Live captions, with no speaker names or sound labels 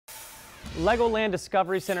LEGOLAND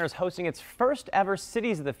Discovery Center is hosting its first ever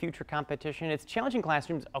Cities of the Future competition. It's challenging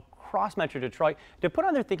classrooms across Metro Detroit to put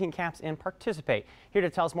on their thinking caps and participate. Here to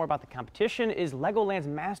tell us more about the competition is LEGOLAND's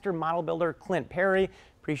master model builder, Clint Perry.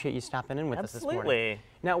 Appreciate you stopping in with us this morning.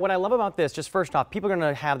 Now, what I love about this, just first off, people are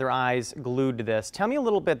going to have their eyes glued to this. Tell me a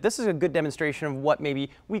little bit, this is a good demonstration of what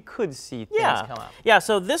maybe we could see things come up. Yeah,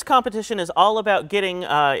 so this competition is all about getting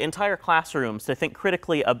entire classrooms to think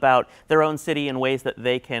critically about their own city in ways that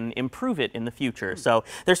they can improve it in the future. So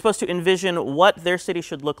they're supposed to envision what their city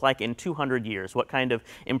should look like in 200 years, what kind of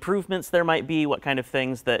improvements there might be, what kind of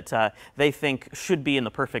things that they think should be in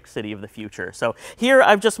the perfect city of the future. So here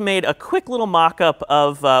I've just made a quick little mock-up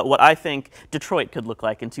of what I think Detroit could look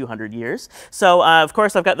like in 200 years. So of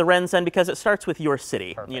course I've got the Wren's End because it starts with your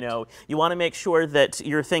city. Perfect. You know, you want to make sure that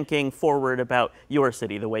you're thinking forward about your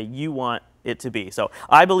city the way you want it to be. So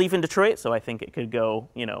I believe in Detroit, so I think it could go,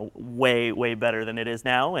 you know, way, way better than it is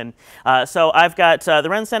now. And so I've got the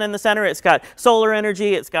Wren's End in the center. It's got solar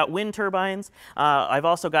energy. It's got wind turbines. I've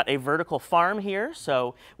also got a vertical farm here.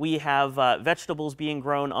 So we have vegetables being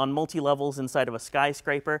grown on multi-levels inside of a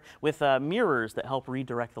skyscraper with mirrors that help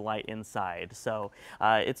redirect the light inside. So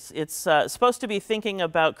it's supposed to be thinking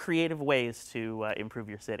about creative ways to improve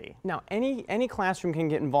your city. Now, any classroom can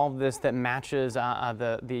get involved in this that matches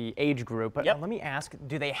the age group. But let me ask,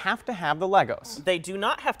 do they have to have the Legos? They do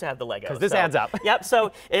not have to have the Legos. Because this adds up. Yep,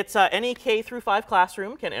 so it's any K through 5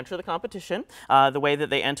 classroom can enter the competition. The way that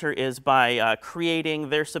they enter is by creating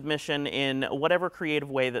their submission in whatever creative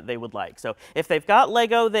way that they would like. So if they've got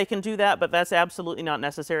Lego, they can do that, but that's absolutely not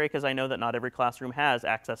necessary because I know that not every classroom has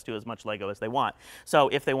access to as much Lego as they want. So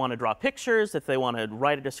if they want to draw pictures, if they want to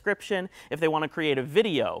write a description, if they want to create a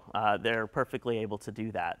video, they're perfectly able to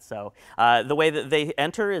do that. So the way that they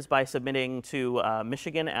enter is by submitting to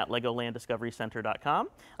Michigan at LegolandDiscoveryCenter.com.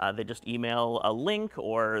 They just email a link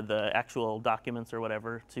or the actual documents or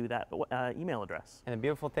whatever to that email address. And the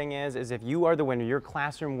beautiful thing is if you are the winner, your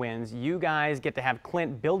classroom wins, you guys get to have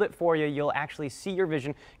Clint build it for you. You'll actually see your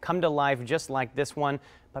vision come to life just like this one,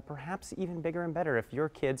 but perhaps even bigger and better if your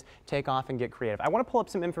kids take off and get creative. I want to pull up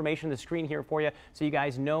some information on the screen here for you so you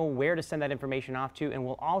guys know where to send that information off to, and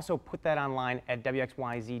we'll also put that online at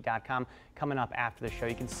WXYZ.com coming up after the show.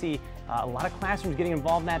 You can see a lot of classrooms getting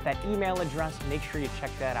involved in that email address. Make sure you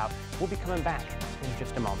check that out. We'll be coming back in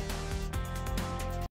just a moment.